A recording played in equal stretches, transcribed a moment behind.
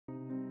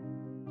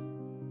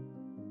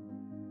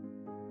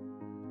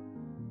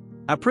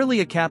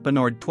APRILIA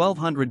CAPONORD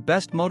 1200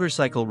 Best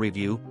Motorcycle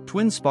Review,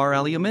 Twin Spar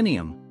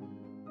Aluminium.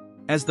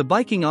 As the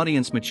biking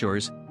audience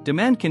matures,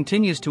 demand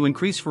continues to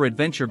increase for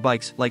adventure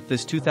bikes like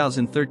this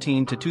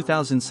 2013 to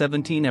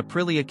 2017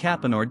 APRILIA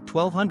CAPONORD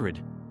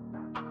 1200.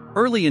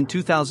 Early in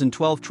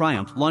 2012,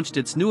 Triumph launched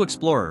its new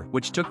Explorer,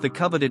 which took the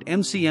coveted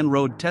MCN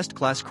Road Test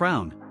Class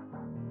crown.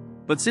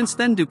 But since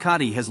then,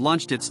 Ducati has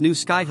launched its new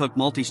Skyhook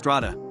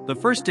Multistrada, the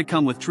first to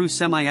come with true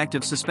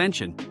semi-active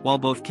suspension, while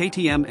both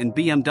KTM and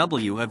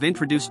BMW have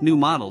introduced new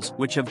models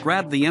which have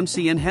grabbed the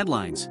MCN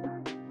headlines.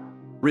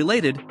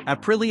 Related,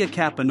 APRILIA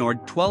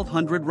CAPONORD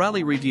 1200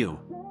 Rally Review.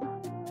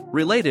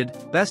 Related,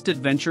 Best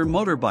Adventure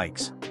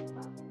Motorbikes.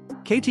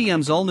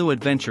 KTM's all-new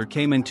Adventure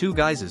came in two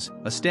guises,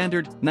 a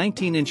standard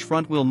 19-inch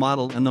front-wheel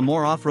model and the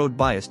more off-road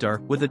Biostar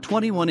with a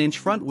 21-inch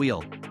front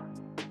wheel.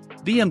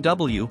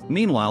 BMW,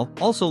 meanwhile,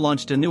 also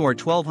launched a newer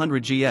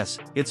 1200 GS,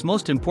 its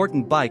most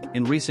important bike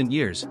in recent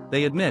years,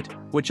 they admit,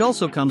 which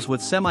also comes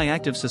with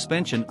semi-active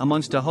suspension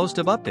amongst a host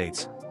of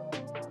updates.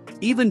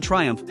 Even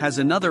Triumph has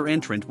another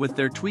entrant with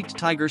their tweaked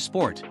Tiger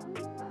Sport.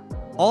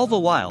 All the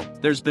while,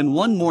 there's been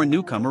one more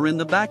newcomer in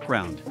the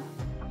background.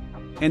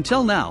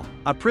 Until now,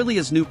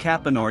 Aprilia's new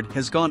Caponord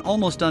has gone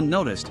almost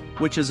unnoticed,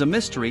 which is a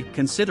mystery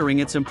considering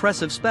its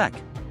impressive spec.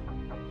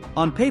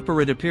 On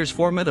paper it appears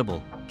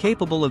formidable,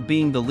 capable of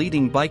being the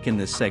leading bike in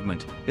this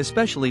segment,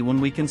 especially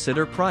when we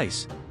consider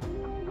price.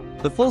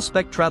 The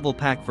full-spec travel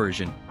pack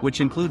version,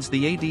 which includes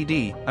the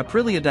ADD,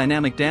 Aprilia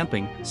Dynamic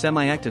Damping,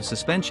 semi-active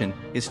suspension,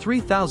 is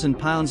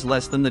 £3,000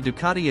 less than the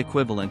Ducati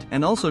equivalent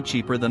and also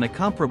cheaper than a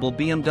comparable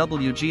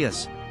BMW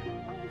GS.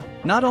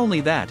 Not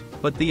only that,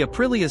 but the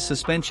Aprilia's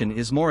suspension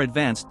is more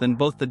advanced than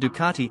both the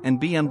Ducati and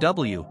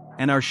BMW,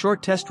 and our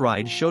short test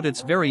ride showed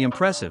it's very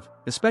impressive,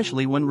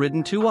 especially when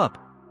ridden 2-up.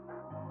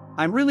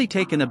 I'm really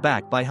taken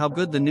aback by how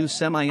good the new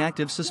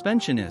semi-active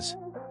suspension is.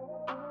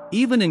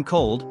 Even in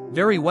cold,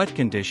 very wet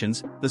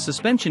conditions, the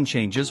suspension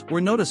changes were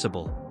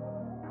noticeable.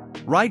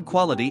 Ride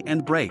quality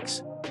and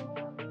brakes.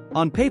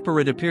 On paper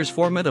it appears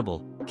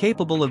formidable,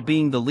 capable of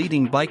being the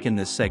leading bike in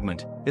this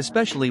segment,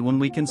 especially when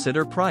we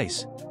consider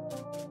price.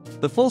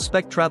 The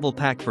full-spec travel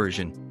pack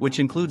version, which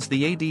includes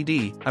the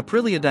ADD,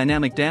 Aprilia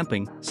Dynamic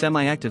Damping,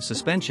 semi-active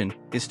suspension,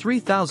 is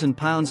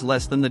 £3,000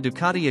 less than the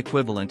Ducati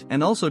equivalent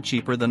and also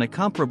cheaper than a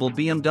comparable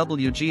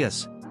BMW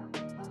GS.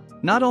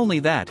 Not only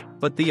that,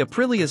 but the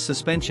Aprilia's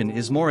suspension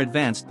is more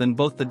advanced than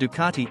both the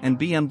Ducati and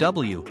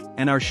BMW,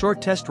 and our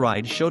short test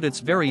ride showed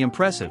it's very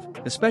impressive,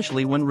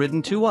 especially when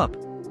ridden 2-up.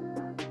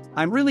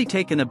 I'm really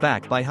taken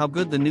aback by how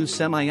good the new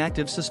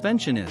semi-active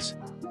suspension is.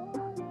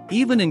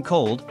 Even in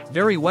cold,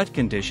 very wet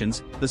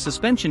conditions, the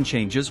suspension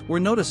changes were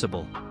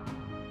noticeable.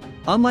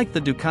 Unlike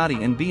the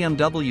Ducati and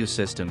BMW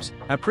systems,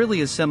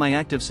 Aprilia's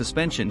semi-active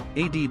suspension,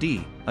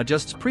 ADD,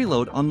 adjusts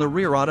preload on the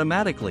rear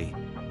automatically.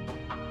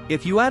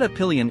 If you add a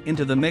pillion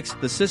into the mix,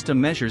 the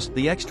system measures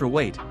the extra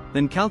weight,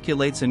 then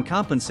calculates and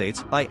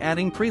compensates by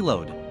adding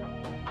preload.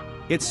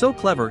 It's so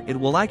clever it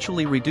will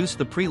actually reduce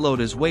the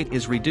preload as weight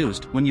is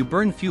reduced when you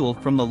burn fuel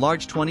from the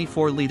large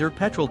 24-liter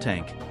petrol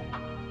tank.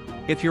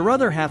 If your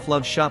other half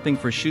loves shopping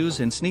for shoes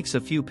and sneaks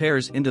a few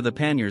pairs into the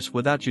panniers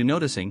without you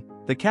noticing,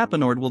 the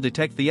Caponord will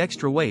detect the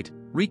extra weight,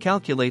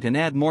 recalculate and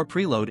add more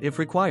preload if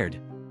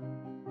required.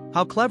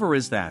 How clever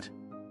is that?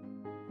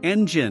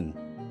 Engine.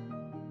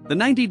 The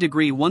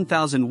 90-degree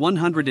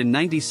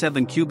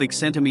 1,197 cubic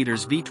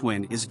centimeters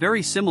V-twin is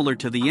very similar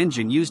to the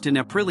engine used in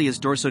Aprilia's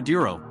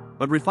Dorsoduro,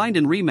 but refined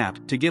and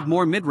remapped to give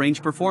more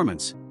mid-range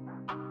performance.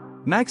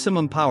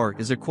 Maximum power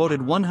is a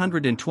quoted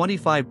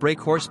 125 brake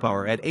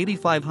horsepower at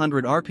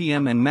 8,500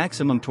 RPM and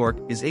maximum torque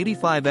is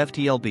 85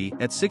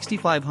 ft-lb at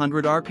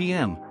 6,500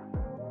 RPM.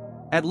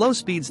 At low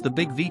speeds the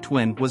big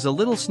V-twin was a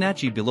little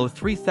snatchy below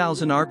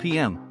 3,000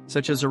 RPM,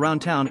 such as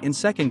around town in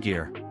second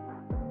gear.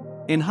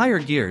 In higher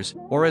gears,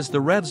 or as the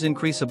revs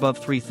increase above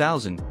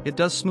 3,000, it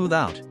does smooth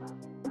out.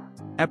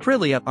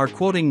 Aprilia are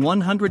quoting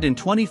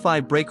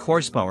 125 brake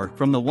horsepower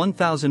from the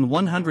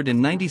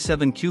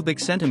 1,197 cubic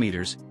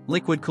centimeters,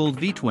 liquid-cooled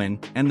V-twin,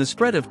 and the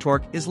spread of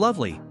torque is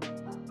lovely.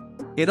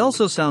 It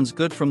also sounds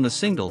good from the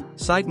single,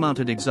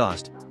 side-mounted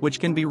exhaust, which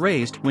can be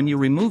raised when you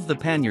remove the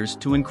panniers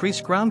to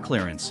increase ground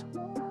clearance.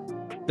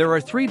 There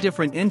are 3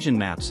 different engine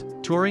maps,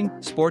 Touring,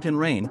 Sport and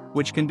Rain,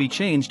 which can be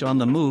changed on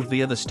the move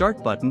via the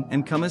start button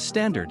and come as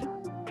standard.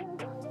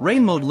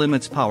 Rain mode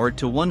limits power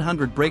to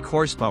 100 brake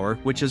horsepower,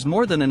 which is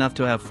more than enough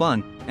to have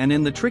fun, and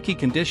in the tricky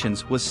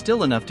conditions was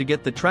still enough to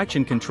get the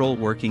traction control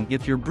working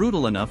if you're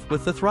brutal enough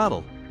with the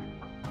throttle.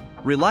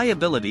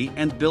 Reliability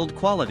and build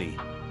quality.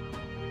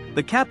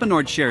 The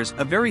Caponord shares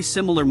a very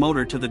similar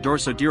motor to the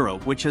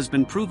Dorsoduro, which has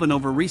been proven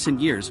over recent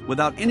years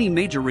without any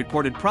major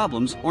reported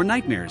problems or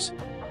nightmares.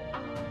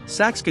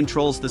 Sachs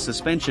controls the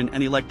suspension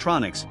and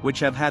electronics,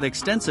 which have had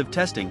extensive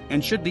testing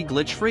and should be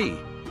glitch-free.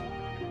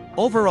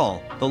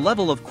 Overall, the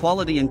level of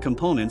quality and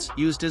components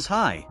used is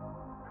high.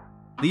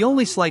 The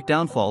only slight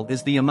downfall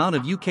is the amount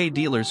of UK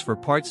dealers for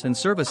parts and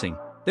servicing,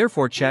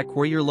 therefore check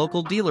where your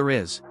local dealer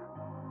is.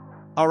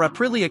 Our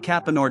Aprilia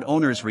Caponord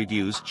owners'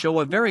 reviews show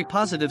a very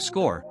positive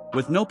score,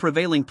 with no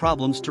prevailing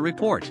problems to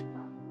report.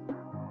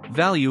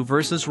 Value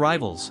versus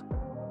rivals.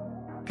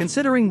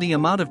 Considering the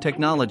amount of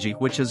technology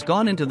which has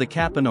gone into the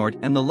Caponord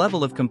and the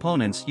level of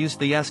components used,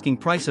 the asking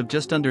price of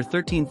just under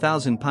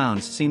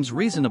 £13,000 seems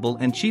reasonable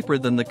and cheaper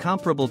than the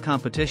comparable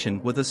competition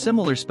with a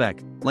similar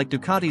spec, like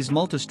Ducati's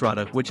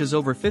Multistrada, which is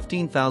over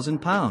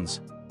 £15,000.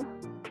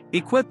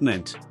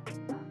 Equipment.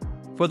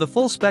 For the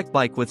full-spec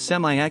bike with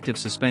semi-active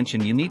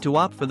suspension, you need to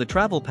opt for the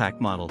Travel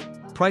Pack model,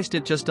 priced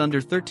at just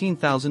under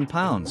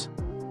 £13,000.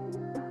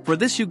 For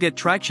this you get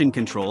traction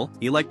control,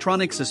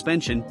 electronic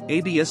suspension,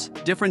 ABS,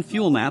 different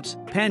fuel maps,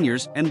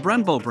 panniers, and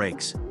Brembo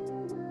brakes.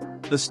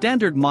 The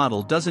standard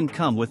model doesn't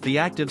come with the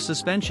active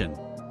suspension.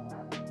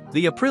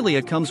 The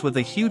Aprilia comes with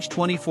a huge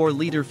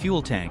 24-liter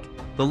fuel tank,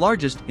 the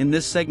largest in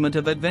this segment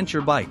of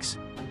adventure bikes.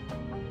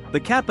 The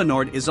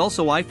Caponord is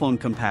also iPhone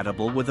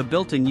compatible with a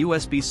built-in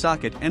USB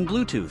socket and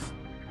Bluetooth.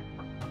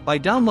 By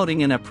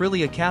downloading an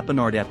Aprilia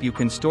Caponord app, you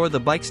can store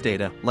the bike's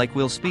data, like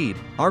wheel speed,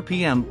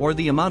 RPM, or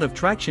the amount of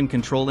traction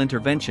control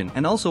intervention,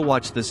 and also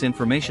watch this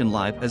information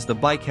live, as the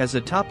bike has a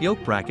top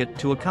yoke bracket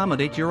to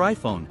accommodate your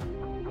iPhone.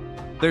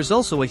 There's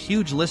also a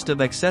huge list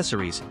of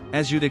accessories,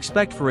 as you'd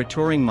expect for a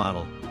touring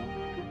model,